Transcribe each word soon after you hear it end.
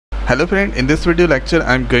Hello friend, in this video lecture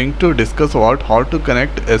I am going to discuss about how to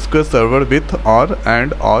connect SQL Server with R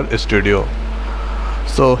and RStudio.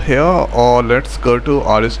 So here let's go to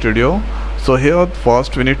RStudio. So here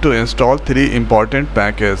first we need to install three important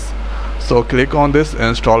packages. So click on this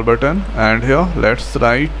install button and here let's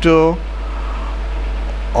write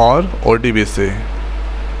odbc.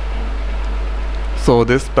 So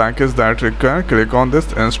this package that require, click on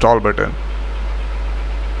this install button.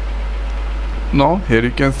 Now here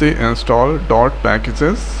you can see install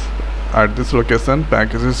 .packages. At this location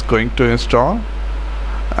package is going to install,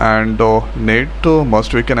 and net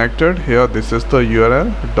must be connected. Here this is the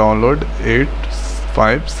URL, download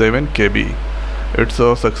 857 KB. It's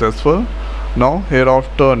successful. Now here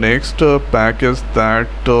after next package that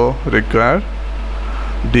require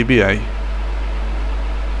DBI.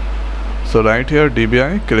 So right here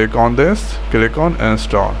DBI, click on this, click on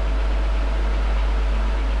install.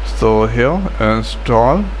 So here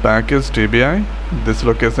install package DBI, this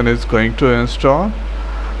location is going to install,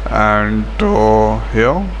 and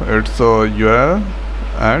here it's a URL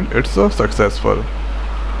and it's successful.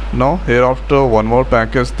 Now here after one more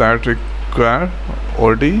package that require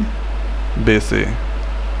odbc.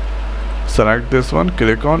 Select this one,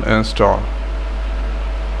 click on install.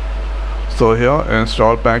 So here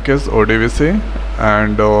install package odbc,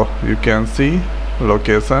 and you can see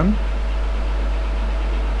location,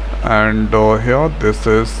 and here this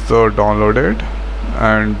is downloaded,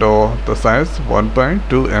 and the size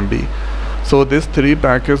 1.2 MB. So these three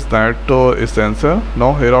packages that essential.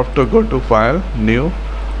 Now here after go to file, new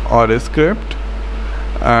or script,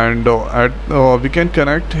 and we can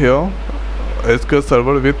connect here SQL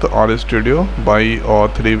Server with RStudio by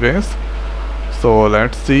three ways. So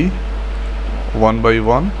let's see one by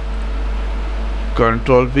one.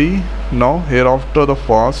 Control V. Now here after the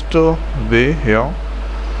first way here,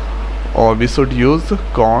 or we should use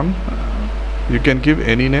con, you can give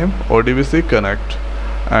any name, odbc connect,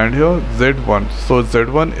 and here Z1. So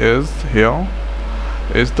Z1 is here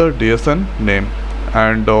is the DSN name,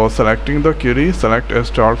 and selecting the query, select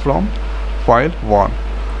start from file 1.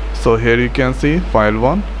 So here you can see file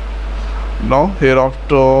 1. Now here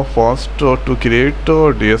after first to create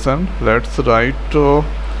DSN, let's write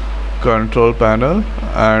control panel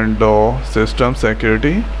and system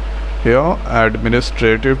security. Here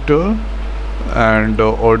administrative tool and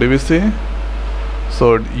odbc.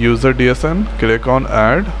 So user DSN, click on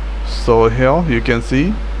add. So here you can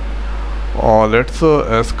see let's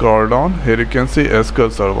scroll down. Here you can see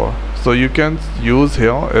SQL Server. So you can use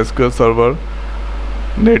here SQL Server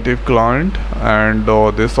native client and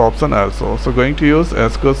this option also. So going to use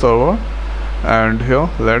SQL Server, and here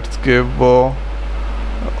let's give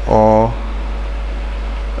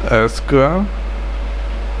SQL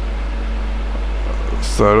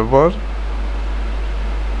Server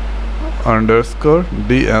underscore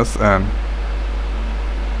DSN.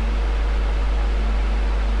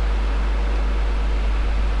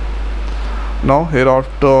 Now here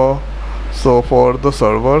after, so for the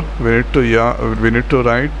server we need to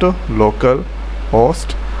write local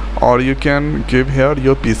host, or you can give here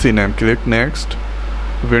your PC name. Click next,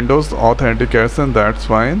 Windows authentication, that's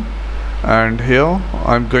fine. And here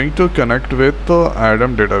I'm going to connect with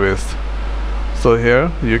Adam database. So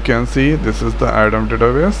here you can see this is the Adam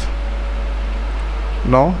database.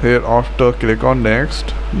 Now here after click on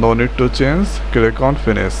next, no need to change, click on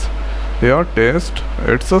finish. Here test,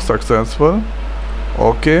 it's a successful.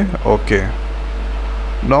 Okay.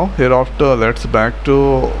 Now here after let's back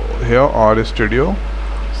to here RStudio.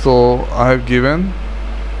 So I have given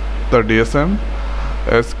the DSN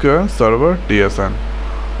SQL Server DSN.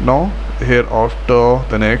 Now here after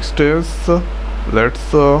the next is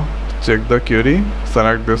let's check the query,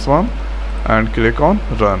 select this one and click on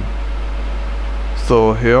run.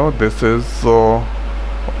 So here this is all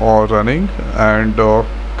running and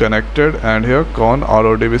connected, and here con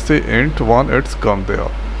rodbc int1, it's come there.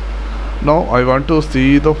 Now I want to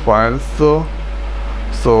see the files,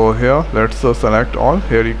 so here let's select all.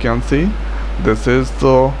 Here you can see this is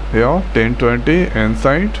here 1020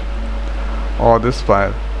 inside or this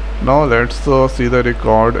file. Now let's see the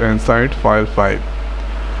record inside file 5.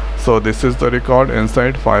 So this is the record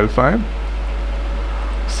inside file 5.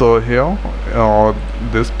 So here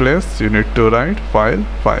this place you need to write file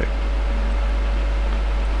 5.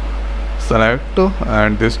 Select,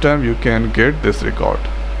 and this time you can get this record.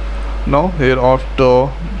 Now here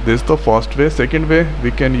after this the first way. Second way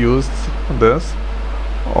we can use this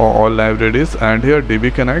all libraries, and here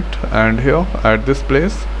db connect, and here at this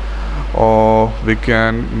place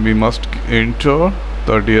we must enter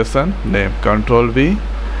the DSN name. Control V,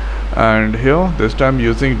 and here this time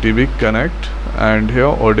using db connect, and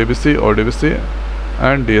here odbc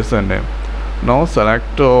and DSN name. Now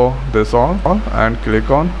select this all and click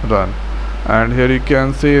on run, and here you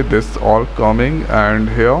can see this all coming, and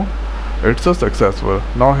here it's a successful.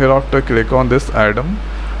 Now hereafter click on this Adam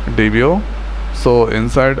DBO. So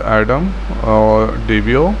inside Adam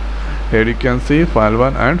DBO, here you can see file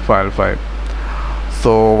 1 and file 5.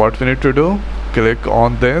 So what we need to do, click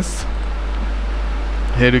on this.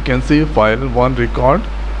 Here you can see file 1 record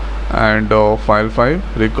and file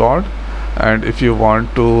 5 record, and if you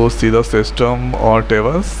want to see the system or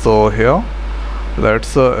tables, so here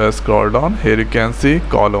let's scroll down. Here you can see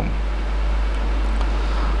column,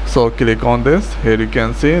 so click on this. Here you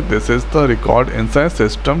can see this is the record inside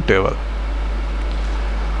system table.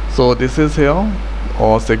 So this is here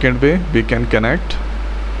second way we can connect.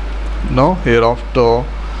 Now hereafter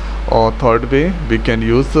third way we can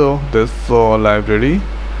use this library,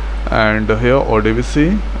 and here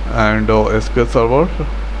odbc and SQL Server,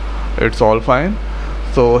 it's all fine.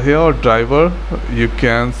 So here driver, you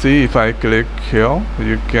can see if I click here,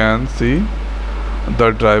 you can see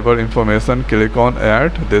the driver information. Click on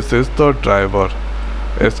add. This is the driver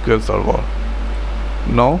SQL Server.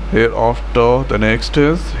 Now here after the next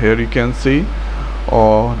is, here you can see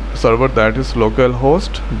server, that is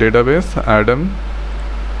localhost database. Adam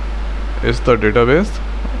is the database.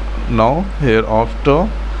 Now here after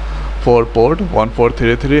for port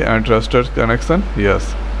 1433 and trusted connection,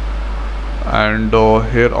 yes, and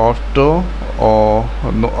here after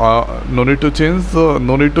no need to change,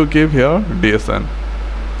 no need to give here DSN.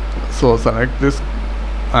 So select this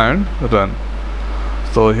and run.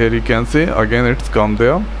 So here you can see again it's come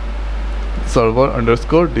there, server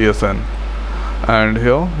underscore DSN, and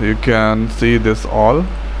here you can see this all,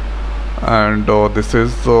 and this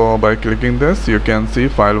is by clicking this you can see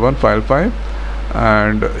file 1 file 5,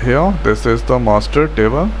 and here this is the master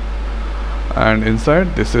table, and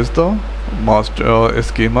inside this is the master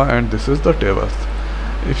schema, and this is the tables.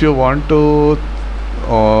 If you want to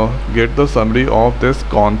get the summary of this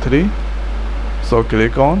con3, so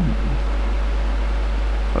click on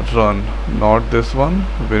run, not this one,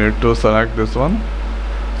 we need to select this one.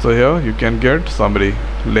 So here you can get summary,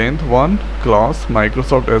 length 1, class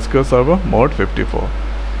Microsoft SQL Server, mode 54.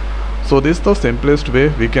 So this is the simplest way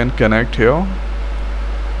we can connect here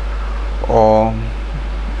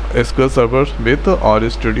SQL Server with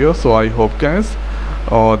RStudio. So I hope guys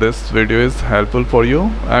this video is helpful for you,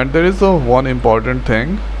 and there is one important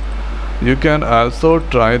thing, you can also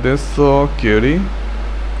try this query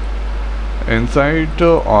inside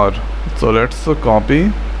R. So let's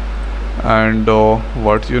copy, and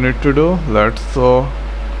what you need to do, let's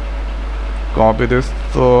copy this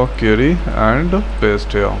query and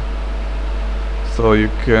paste here. So you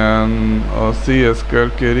can see SQL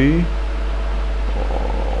query,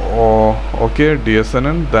 okay,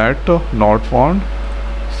 DSN that not found.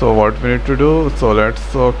 So what we need to do, so let's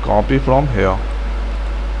copy from here.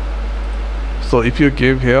 So if you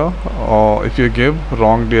give here if you give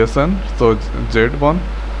wrong DSN, so Z1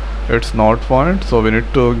 it's not found, so we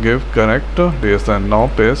need to give correct DSN. Now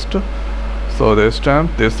paste. So this time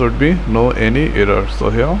this would be no any error. So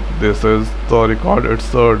here this is the record,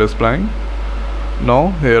 it's displaying.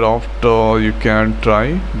 Now hereafter you can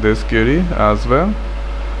try this query as well.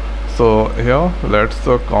 So here let's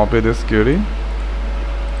copy this query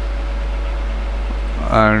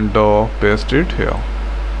and paste it here.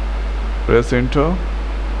 Press enter.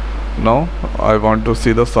 Now I want to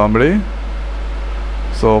see the summary.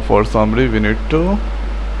 So for summary we need to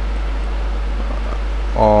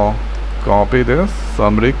copy this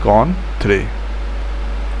summary con3.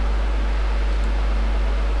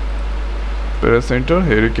 Press enter.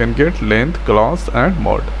 Here you can get length, class and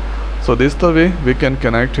mode. So this is the way we can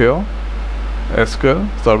connect here SQL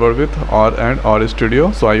Server with R and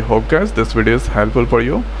RStudio. So I hope guys this video is helpful for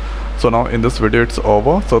you. So now in this video it's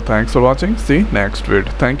over. So thanks for watching. See next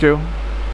video. Thank you.